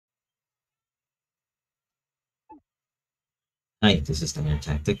Hi, this is Daniel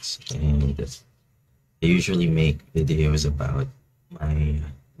Tactics, and I usually make videos about my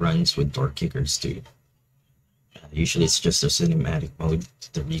runs with door kickers too. Usually it's just a cinematic mode,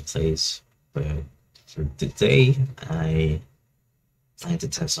 the replays, but for today I plan to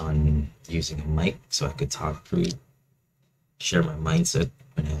test on using a mic so I could talk through, share my mindset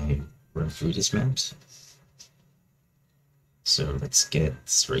when I run through these maps. So let's get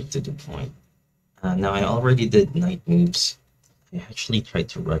straight to the point. Now I already did night moves. I actually tried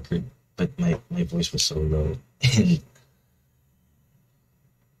to record, but my voice was so low,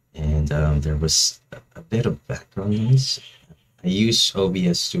 and there was a bit of background noise. I use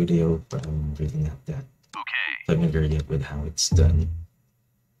OBS Studio, but I'm really not that familiar yet with how it's done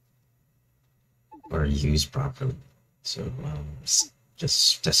or used properly. So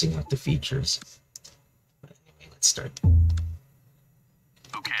just testing out the features. But anyway, let's start.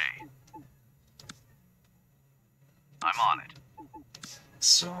 Okay, I'm on it.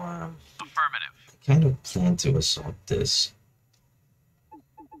 So Affirmative. I kind of plan to assault this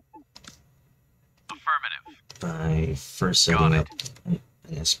Affirmative. by first Got setting it. up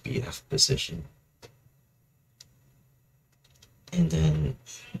an SPF position, and then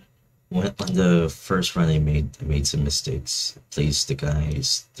on the first run I made some mistakes. I placed the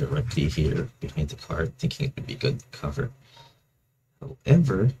guys directly here behind the cart, thinking it would be good cover.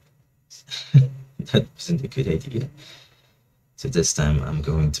 However, that wasn't a good idea. So this time I'm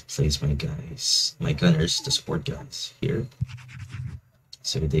going to place my gunners, the support guys here,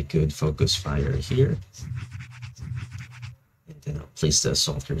 so they could focus fire here. And then I'll place the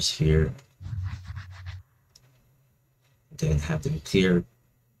assaulters here, and then have them clear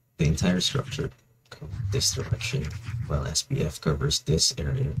the entire structure, go this direction, while SPF covers this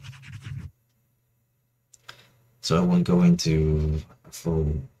area. So I won't go into a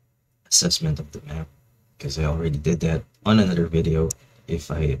full assessment of the map because I already did that on another video.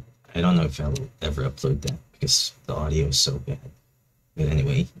 If I don't know if I'll ever upload that because the audio is so bad. But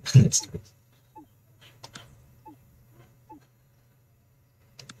anyway, let's start.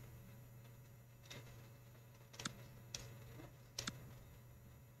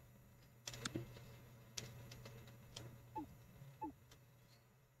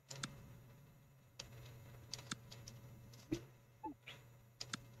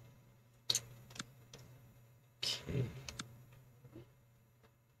 Okay.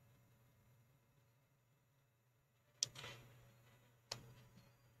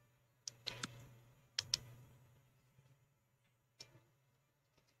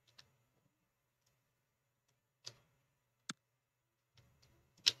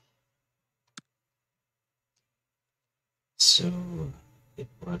 So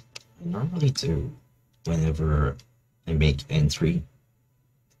what I normally do whenever I make entry,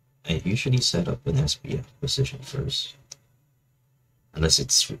 I usually set up an SPF position first, unless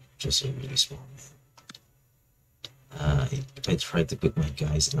it's just a really small I try to put my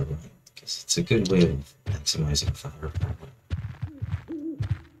guys in a line because it's a good way of maximizing firepower.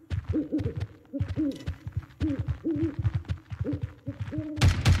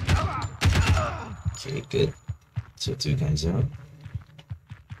 Okay, good. So two guys out.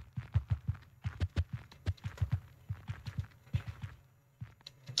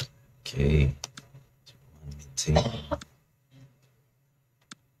 Okay. Maintain.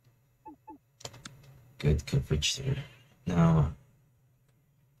 Good coverage there. Now,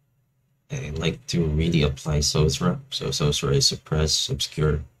 I like to really apply SOSRA. So SOSRA is suppress,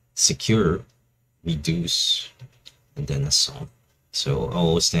 obscure, secure, reduce, and then assault. So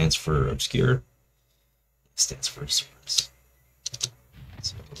O stands for obscure, stands for suppress.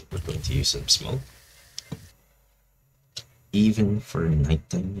 So we're going to use some smoke. Even for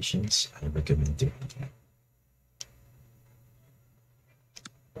nighttime missions, I recommend doing that.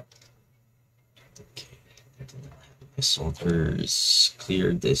 Okay, and then I'll have my soldiers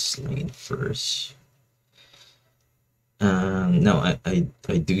clear this lane first. No,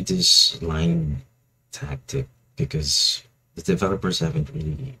 I do this line tactic because the developers haven't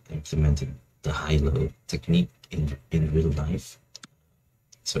really implemented the high-low technique in real life.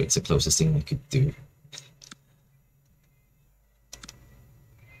 So it's the closest thing I could do.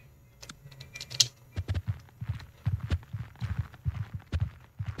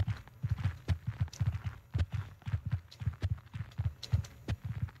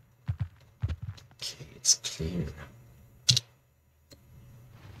 Okay, it's clear.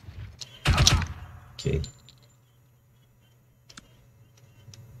 Okay.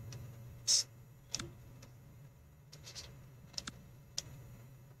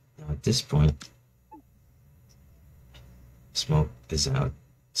 Now at this point, smoke is out,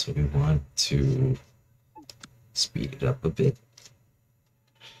 so we want to speed it up a bit.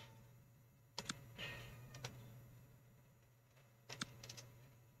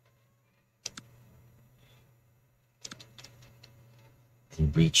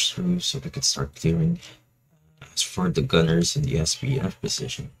 and breach through so we can start clearing. As for the gunners in the SBF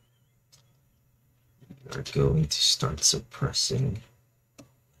position, we are going to start suppressing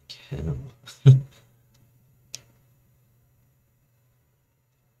like hell.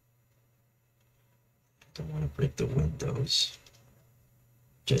 Don't want to break the windows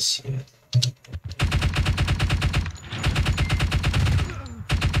just yet.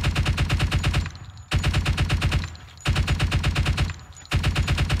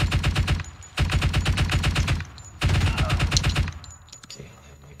 Okay, I'll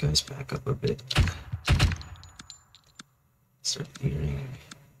have my guys back up a bit. Start clearing.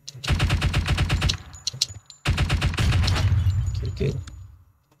 Okay, good.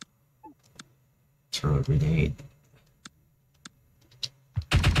 Throw a grenade.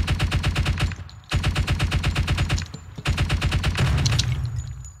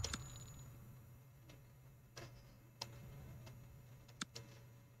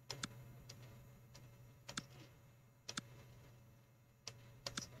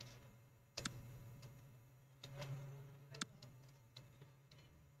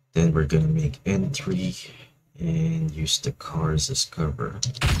 Then we're gonna make entry and use the cars as cover.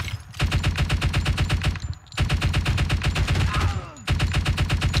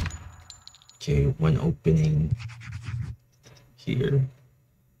 Okay, one opening here.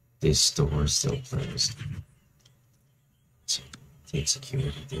 This door is still closed. So take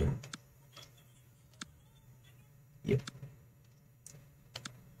security there. Yep.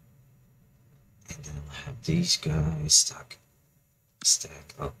 And then I'll have these guys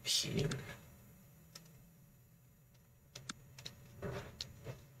stack up here.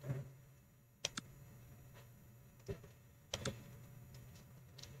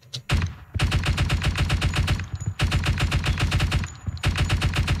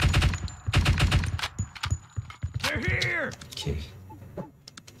 They're here! Okay.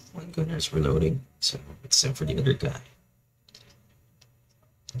 One gunner's reloading, so it's time for the other guy.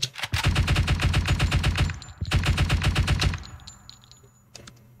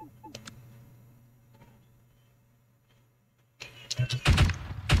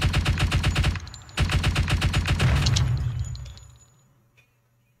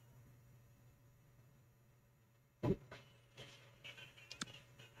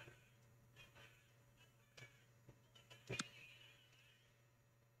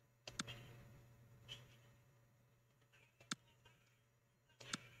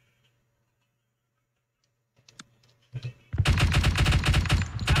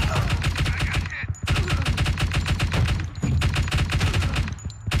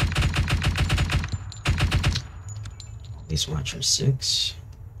 Police Watcher 6.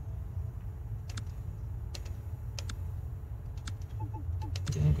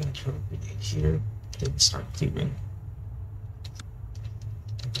 Then I'm gonna throw a grenade here, then start clearing.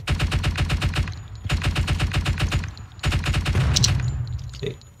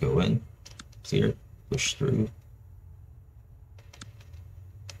 Okay, go in, clear, push through.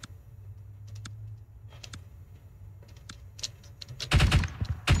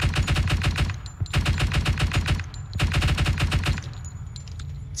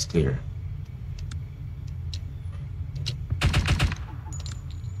 It's clear. I'm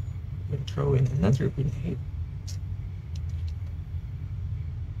gonna throw in another grenade.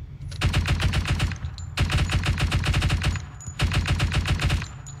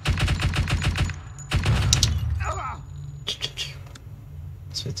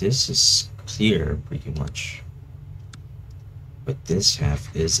 So this is clear pretty much, but this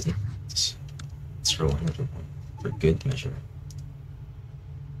half isn't. Let's throw another one for good measure.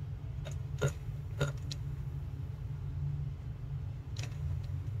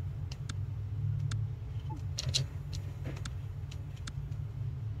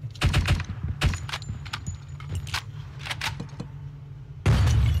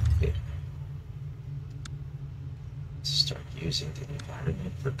 Okay. Start using the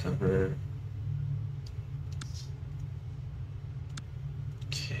environment for cover.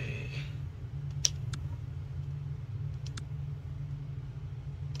 Okay.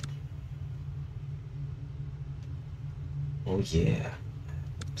 Oh yeah,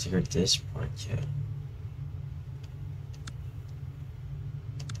 cleared this part yet.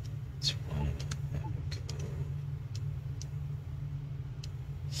 Let's want to go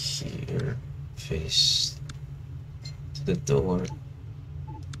here, face to the door.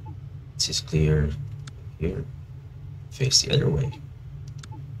 This is clear. Here, face the other way.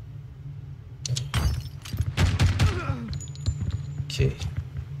 Okay.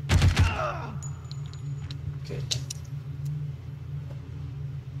 Good.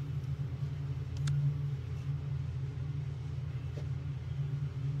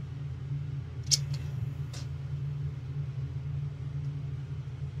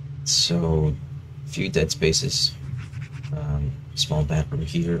 So, few dead spaces. Small bathroom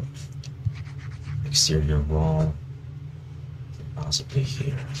here. Exterior wall. Possibly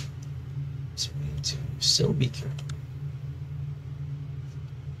here. So we need to still be careful.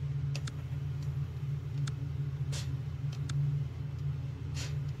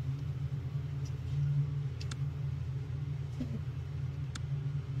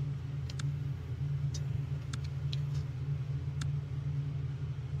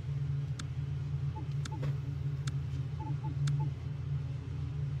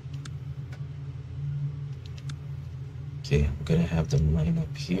 Okay, I'm gonna have them line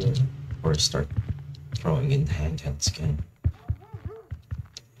up here or start throwing in handheld scan.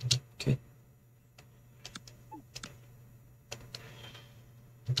 Okay.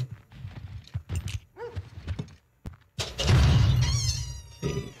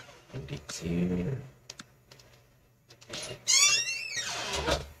 Okay, pretty clear.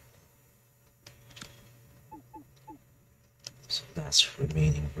 So last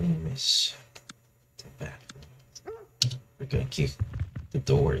remaining room is the bathroom. We're gonna kick the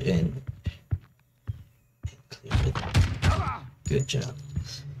door in and clear it. Good job.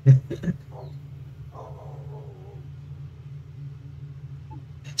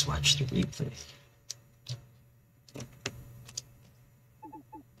 Let's watch the replay.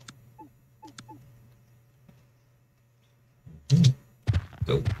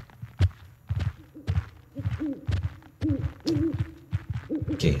 Go.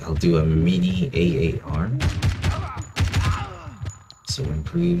 Okay, I'll do a mini AAR. So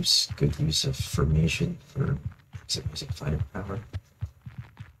improves good use of formation for maximizing firepower.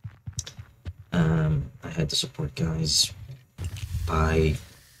 I had the support guys by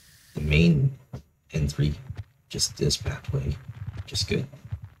the main entry, just this pathway, which is good,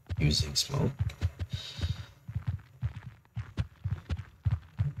 using smoke.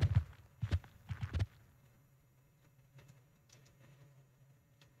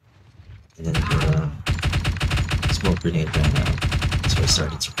 And then the smoke grenade ran out, so I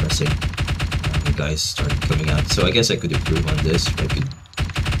started suppressing. The guys started coming out, so I guess I could improve on this. I could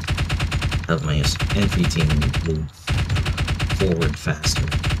have my entry team move forward faster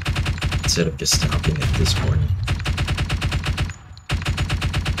instead of just stopping at this corner.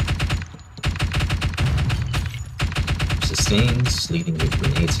 Sustains, leading with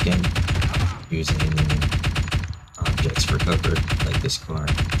grenades again, using objects for cover, like this car.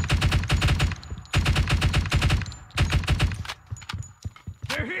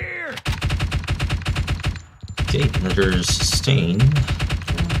 They're here! Okay, another sustain,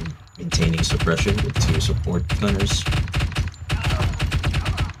 maintaining suppression with 2 support gunners.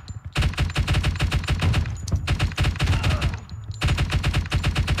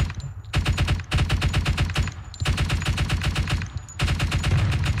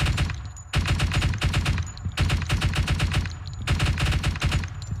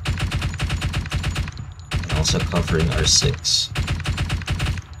 Also covering our 6.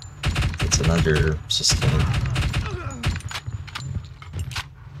 It's another sustain.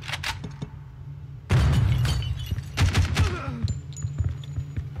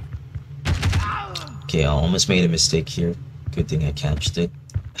 Okay, I almost made a mistake here. Good thing I catched it.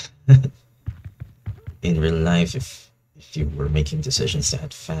 In real life, if you were making decisions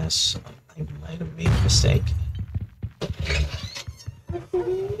that fast, I might have made a mistake.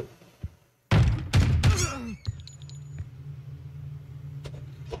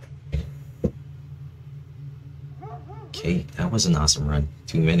 Okay, that was an awesome run.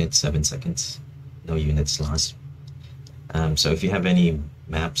 2 minutes, 7 seconds. No units lost. So if you have any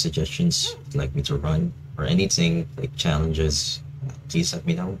map suggestions you'd like me to run, or anything like challenges, please let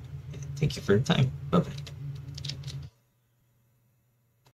me know. Thank you for your time. Bye-bye.